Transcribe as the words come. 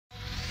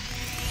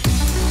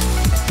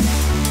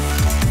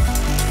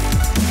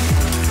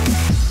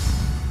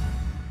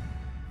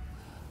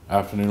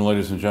Afternoon,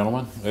 ladies and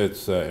gentlemen.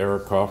 It's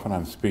Eric Coffin.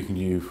 I'm speaking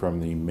to you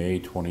from the May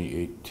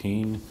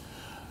 2018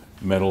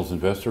 Metals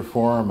Investor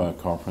Forum, a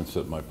conference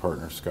that my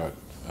partner Scott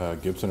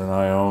Gibson and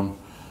I own.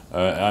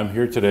 I'm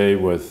here today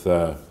with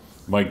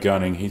Mike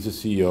Gunning. He's the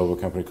CEO of a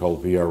company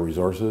called VR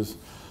Resources.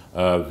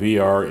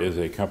 VR is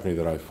a company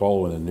that I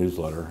follow in the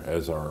newsletter,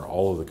 as are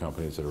all of the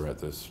companies that are at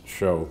this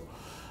show.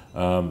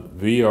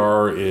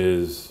 VR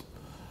is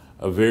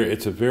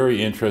it's a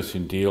very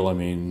interesting deal. I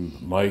mean,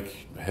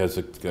 Mike has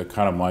a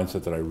kind of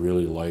mindset that I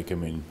really like. I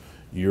mean,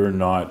 you're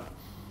not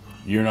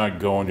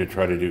going to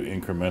try to do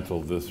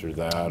incremental this or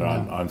that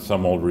on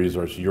some old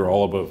resource. You're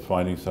all about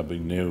finding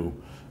something new,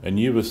 and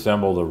you've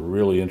assembled a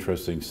really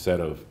interesting set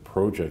of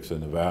projects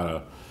in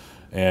Nevada.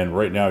 And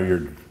right now,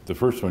 the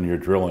first one you're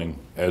drilling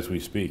as we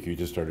speak. You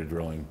just started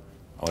drilling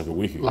like a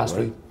week ago, last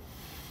right? week.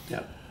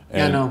 Yeah.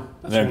 And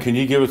then right. Can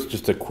you give us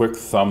just a quick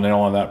thumbnail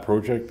on that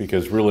project?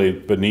 Because really,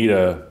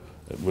 Bonita,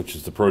 which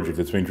is the project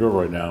that's being drilled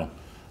right now,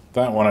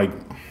 that one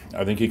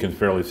I think you can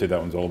fairly say that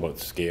one's all about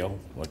scale,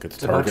 like it's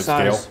target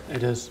about size. scale.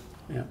 It is,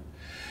 yeah.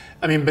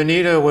 I mean,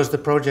 Bonita was the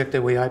project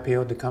that we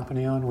IPO'd the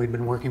company on. We'd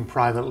been working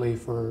privately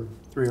for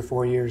 3 or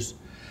 4 years,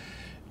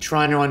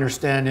 trying to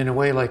understand, in a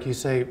way, like you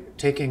say,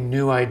 taking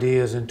new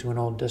ideas into an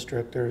old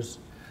district. There's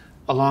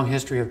a long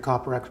history of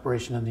copper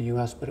exploration in the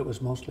US, but it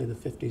was mostly the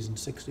 50s and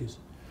 60s.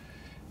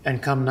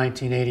 And come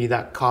 1980,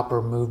 that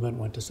copper movement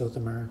went to South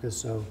America.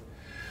 So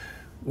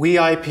we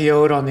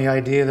IPO'd on the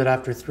idea that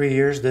after 3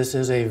 years, this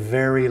is a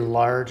very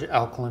large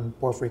alkaline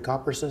porphyry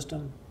copper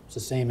system. It's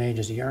the same age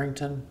as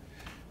Yarrington.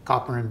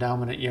 Copper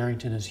endowment at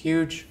Yarrington is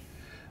huge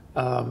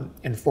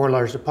in 4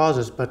 large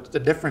deposits. But the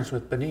difference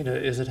with Bonita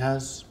is it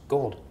has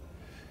gold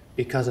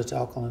because it's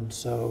alkaline.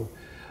 So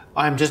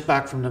I'm just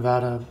back from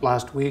Nevada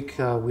last week.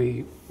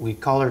 We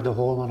collared the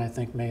hole on, I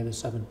think, May the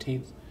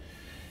 17th.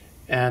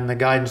 And the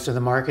guidance to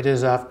the market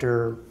is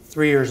after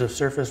 3 years of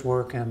surface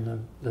work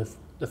and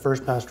the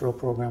first pass drill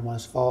program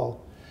last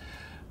fall.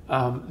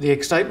 The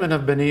excitement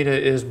of Bonita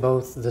is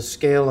both the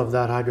scale of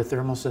that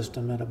hydrothermal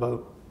system at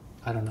about,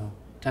 I don't know,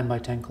 10 by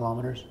 10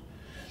 kilometers.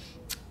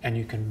 And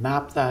you can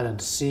map that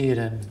and see it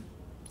in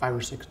 5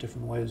 or 6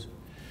 different ways.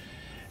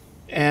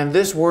 And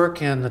this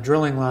work and the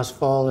drilling last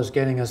fall is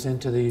getting us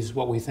into these,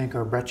 what we think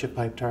are breccia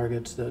pipe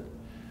targets that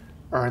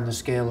are in the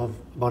scale of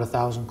about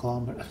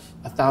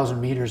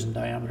 1,000 meters in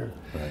diameter.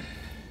 Right.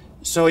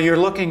 So you're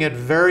looking at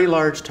very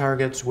large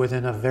targets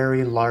within a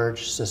very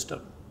large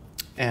system.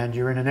 And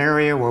you're in an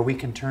area where we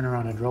can turn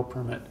around a drill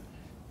permit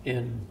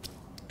in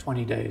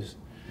 20 days.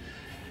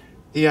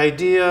 The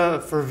idea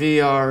for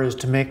VR is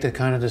to make the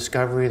kind of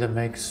discovery that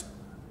makes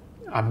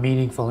a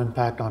meaningful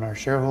impact on our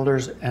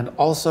shareholders, and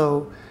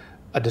also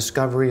a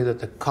discovery that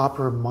the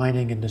copper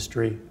mining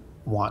industry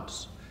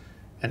wants.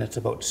 And it's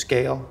about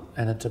scale,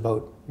 and it's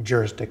about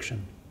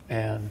jurisdiction.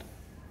 And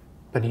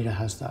Bonita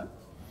has that.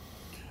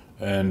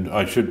 And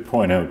I should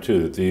point out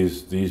too that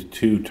these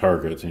 2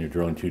 targets, and you're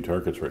drilling 2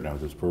 targets right now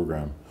with this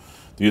program,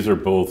 these are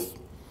both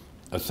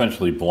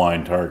essentially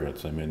blind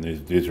targets. I mean,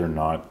 these are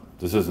not,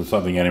 this isn't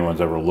something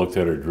anyone's ever looked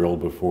at or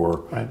drilled before.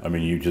 Right. I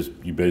mean,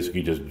 you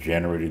basically just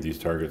generated these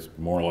targets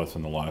more or less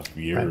in the last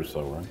year or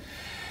so, right?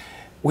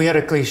 We had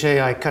a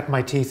cliche. I cut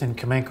my teeth in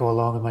Kamenko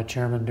along with my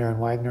chairman, Darren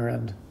Wagner,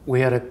 and we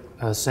had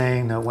a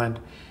saying that went,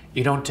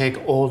 you don't take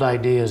old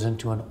ideas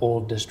into an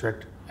old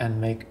district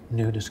and make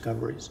new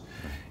discoveries.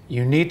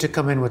 You need to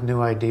come in with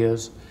new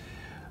ideas.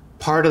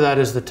 Part of that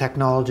is the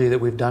technology that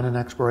we've done in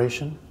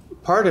exploration.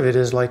 Part of it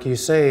is, like you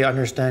say,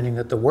 understanding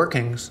that the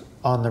workings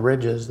on the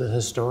ridges, the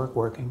historic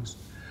workings,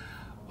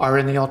 are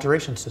in the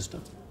alteration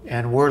system.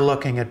 And we're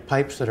looking at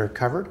pipes that are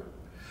covered.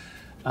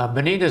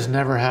 Bonita's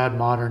never had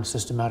modern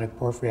systematic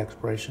porphyry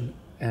exploration.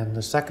 And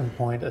the second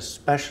point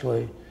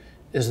especially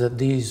is that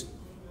these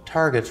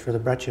targets for the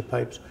breccia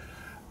pipes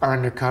are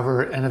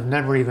undercover and have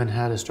never even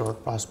had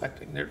historic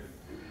prospecting.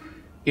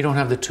 You don't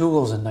have the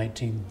tools in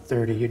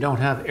 1930. You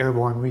don't have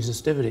airborne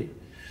resistivity.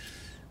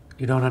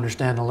 You don't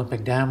understand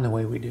Olympic Dam the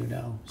way we do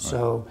now. Right.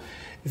 So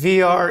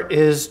VR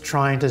is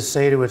trying to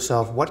say to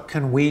itself, what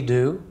can we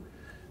do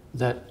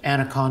that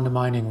Anaconda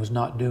mining was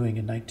not doing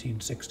in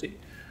 1960?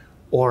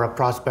 Or a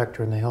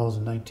prospector in the hills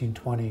in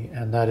 1920?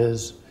 And that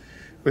is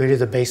really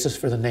the basis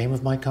for the name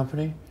of my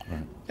company.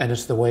 Right. And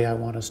it's the way I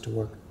want us to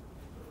work.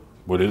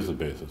 What is the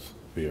basis,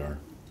 VR?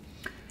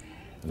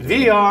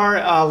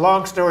 VR,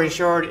 long story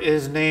short,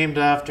 is named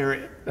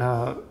after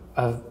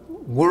a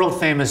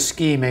world-famous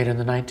ski made in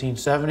the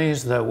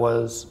 1970s that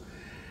was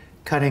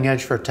cutting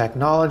edge for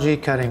technology,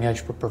 cutting edge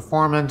for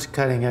performance,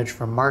 cutting edge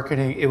for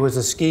marketing. It was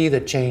a ski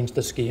that changed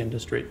the ski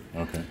industry.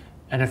 Okay.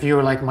 And if you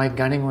were like Mike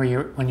Gunning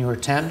when you were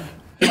 10,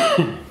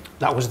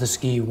 that was the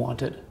ski you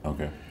wanted.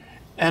 Okay.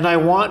 And I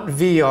want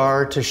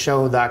VR to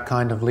show that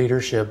kind of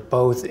leadership,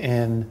 both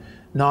in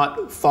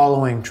not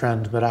following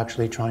trends, but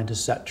actually trying to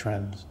set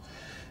trends.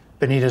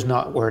 Bonita's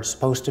not where it's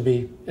supposed to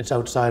be. It's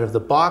outside of the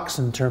box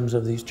in terms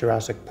of these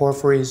Jurassic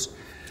porphyries.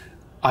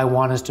 I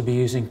want us to be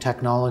using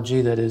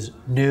technology that is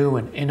new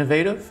and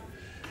innovative.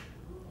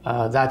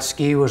 That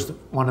ski was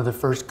one of the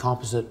first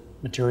composite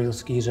material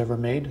skis ever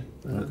made.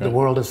 Okay. The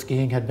world of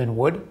skiing had been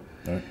wood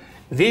Right.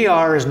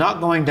 VR is not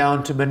going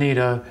down to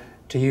Bonita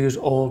to use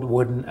old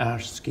wooden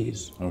ash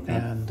skis. Okay.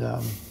 And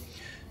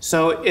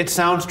so it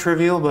sounds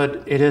trivial,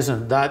 but it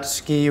isn't. That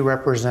ski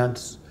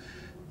represents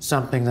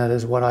something that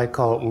is what I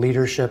call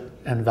leadership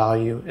and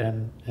value.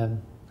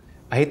 And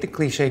I hate the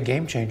cliche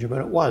game changer, but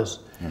it was.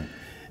 Right.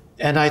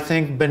 And I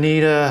think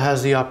Bonita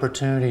has the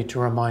opportunity to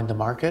remind the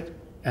market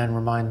and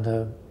remind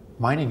the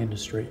mining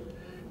industry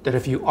that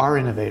if you are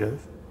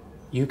innovative,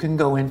 you can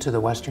go into the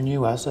Western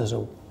US as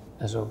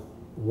a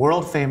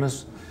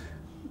world-famous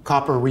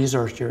copper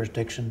resource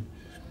jurisdiction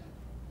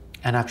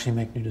and actually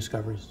make new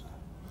discoveries.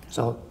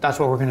 So that's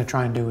what we're going to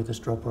try and do with this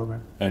drill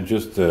program. And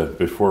just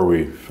before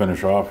we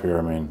finish off here,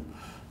 I mean,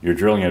 you're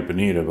drilling at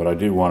Bonita, but I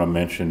do want to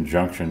mention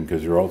Junction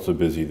because you're also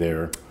busy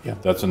there. Yeah.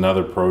 That's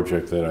another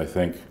project that I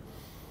think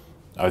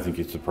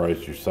you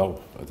surprised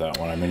yourself at that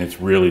one. I mean,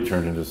 it's really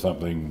turned into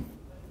something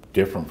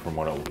different from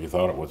what you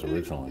thought it was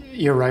originally.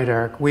 You're right,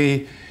 Eric.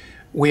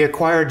 We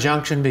acquired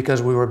Junction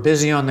because we were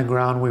busy on the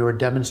ground. We were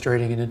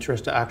demonstrating an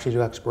interest to actually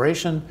do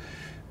exploration.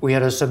 We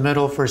had a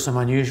submittal for some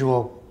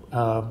unusual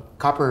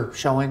copper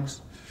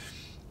showings.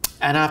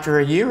 And after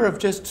a year of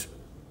just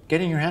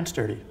getting your hands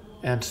dirty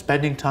and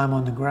spending time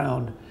on the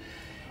ground,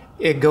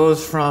 it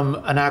goes from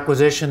an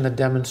acquisition that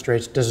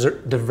demonstrates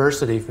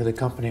diversity for the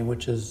company,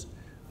 which is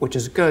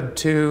good,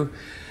 to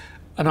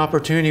an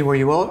opportunity where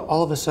you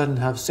all of a sudden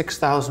have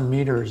 6,000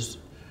 meters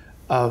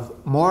of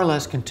more or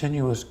less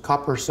continuous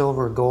copper,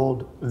 silver,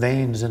 gold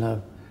veins in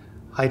a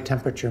high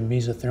temperature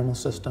mesothermal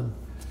system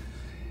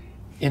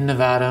in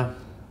Nevada,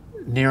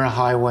 near a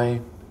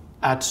highway,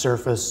 at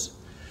surface.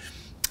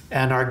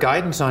 And our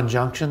guidance on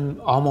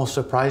Junction, almost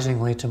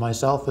surprisingly to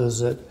myself, is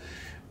that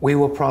we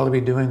will probably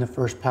be doing the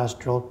first pass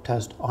drill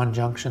test on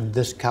Junction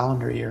this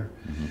calendar year.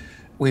 Mm-hmm.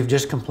 We've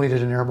just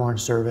completed an airborne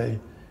survey.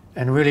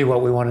 And really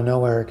what we want to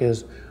know, Eric,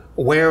 is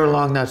where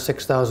along that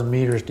 6,000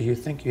 meters do you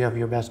think you have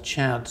your best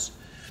chance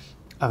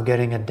of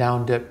getting a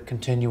down dip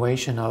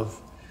continuation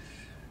of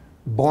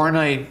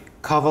bornite,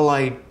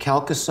 covellite,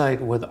 chalcocite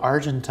with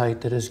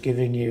argentite that is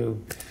giving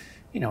you,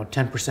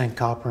 10%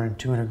 copper and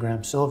 200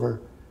 grams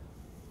silver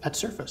at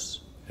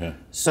surface. Yeah.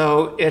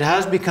 So it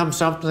has become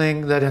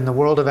something that in the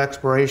world of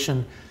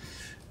exploration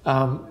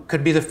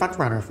could be the front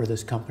runner for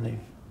this company.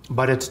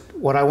 But it's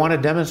what I want to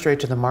demonstrate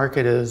to the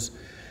market is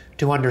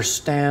to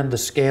understand the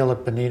scale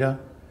at Bonita,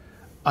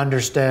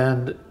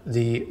 understand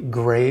the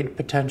grade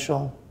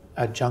potential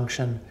at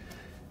Junction.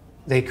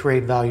 They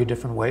create value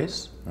different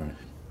ways. Right.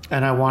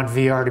 And I want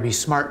VR to be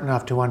smart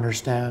enough to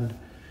understand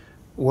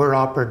we're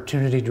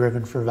opportunity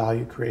driven for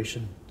value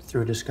creation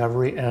through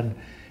discovery. And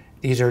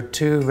these are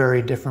two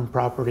very different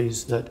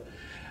properties that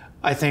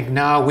I think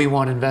now we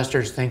want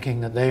investors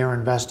thinking that they are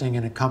investing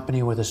in a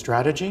company with a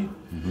strategy.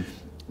 Mm-hmm.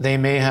 They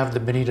may have the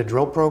Bonita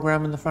drill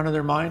program in the front of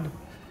their mind.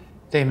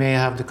 They may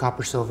have the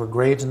copper silver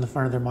grades in the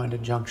front of their mind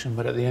at Junction,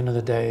 but at the end of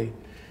the day,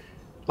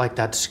 like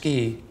that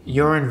ski,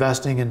 you're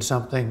investing in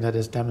something that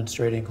is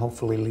demonstrating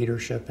hopefully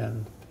leadership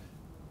and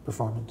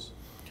performance.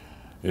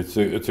 It's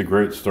a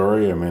great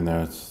story. I mean,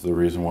 that's the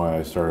reason why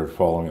I started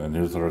following the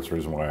newsletter. It's the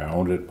reason why I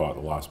owned it, bought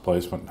the last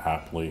placement,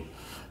 happy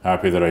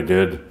that I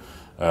did.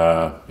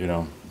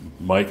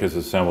 Mike has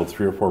assembled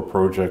 3 or 4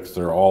 projects.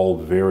 They're all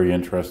very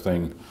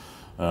interesting,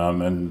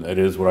 and it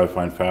is what I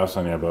find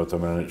fascinating about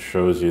them, and it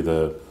shows you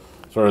the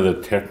sort of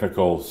the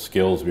technical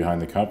skills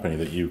behind the company,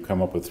 that you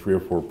come up with 3 or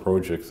 4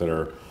 projects that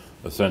are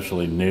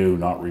essentially new,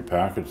 not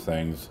repackaged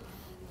things,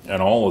 and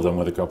all of them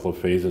with a couple of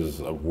phases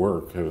of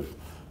work have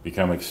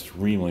become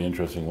extremely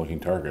interesting looking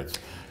targets.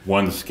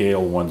 One's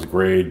scale, one's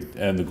grade,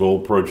 and the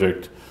gold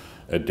project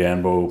at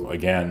Danbo,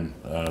 again,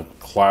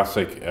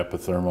 classic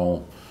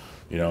epithermal.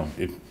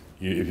 If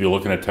you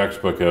look in a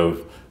textbook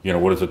of,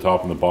 what does the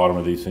top and the bottom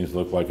of these things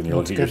look like, and you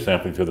look at your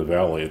sampling through the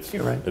valley, it's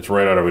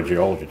right out of a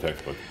geology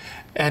textbook.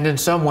 And in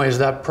some ways,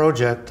 that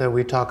project that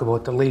we talk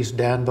about, the lease,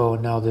 Danbo,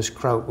 and now this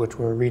Kraut, which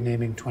we're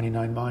renaming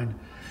 29 Mine,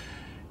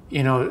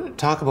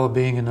 talk about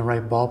being in the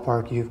right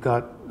ballpark. You've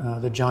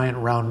got the giant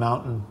Round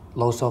Mountain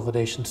low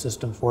sulfidation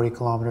system 40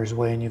 kilometers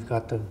away, and you've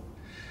got the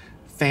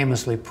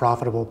famously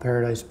profitable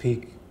Paradise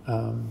Peak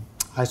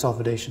high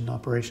sulfidation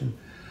operation.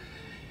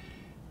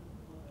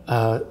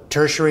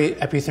 Tertiary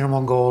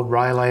epithermal gold,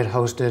 rhyolite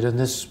hosted, and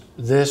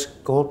this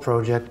gold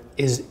project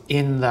is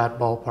in that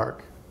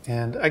ballpark.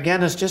 And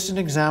again, it's just an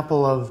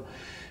example of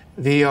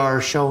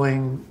VR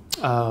showing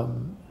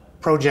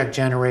project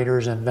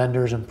generators and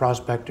vendors and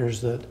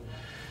prospectors that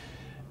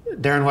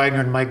Darren Wagner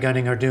and Mike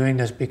Gunning are doing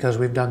this because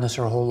we've done this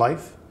our whole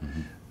life.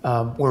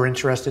 Mm-hmm. We're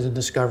interested in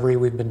discovery.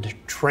 We've been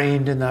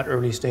trained in that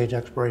early stage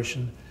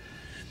exploration.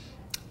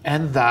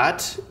 And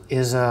that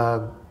is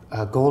a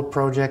gold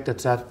project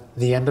that's at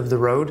the end of the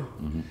road.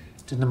 Mm-hmm.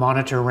 It's in the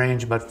Monitor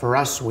Range, but for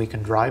us, we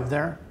can drive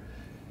there.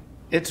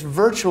 It's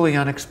virtually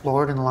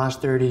unexplored in the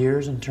last 30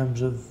 years in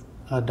terms of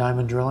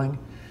diamond drilling.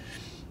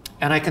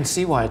 And I can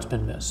see why it's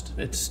been missed.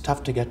 It's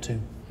tough to get to.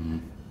 Mm-hmm.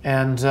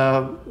 And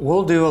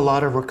we'll do a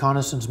lot of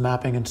reconnaissance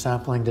mapping and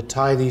sampling to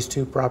tie these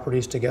two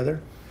properties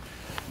together.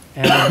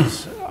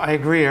 And I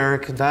agree,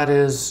 Eric, that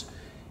is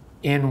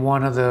in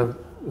one of the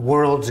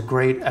world's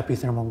great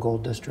epithermal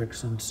gold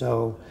districts. And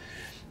so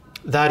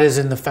that is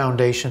in the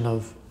foundation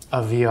of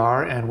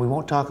VR, and we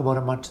won't talk about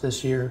it much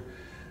this year,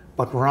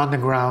 but we're on the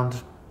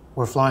ground,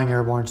 we're flying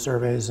airborne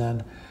surveys,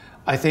 and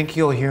I think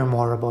you'll hear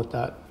more about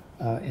that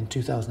in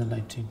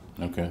 2019.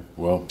 Okay,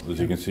 well, as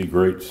you can see,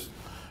 great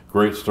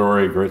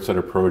story, great set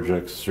of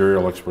projects,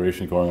 serial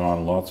exploration going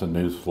on, lots of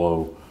news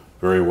flow,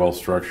 very well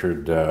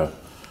structured.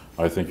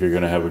 I think you're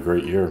going to have a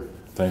great year.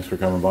 Thanks for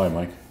coming by,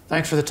 Mike.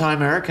 Thanks for the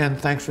time, Eric, and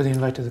thanks for the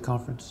invite to the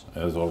conference.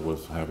 As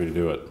always, happy to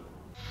do it.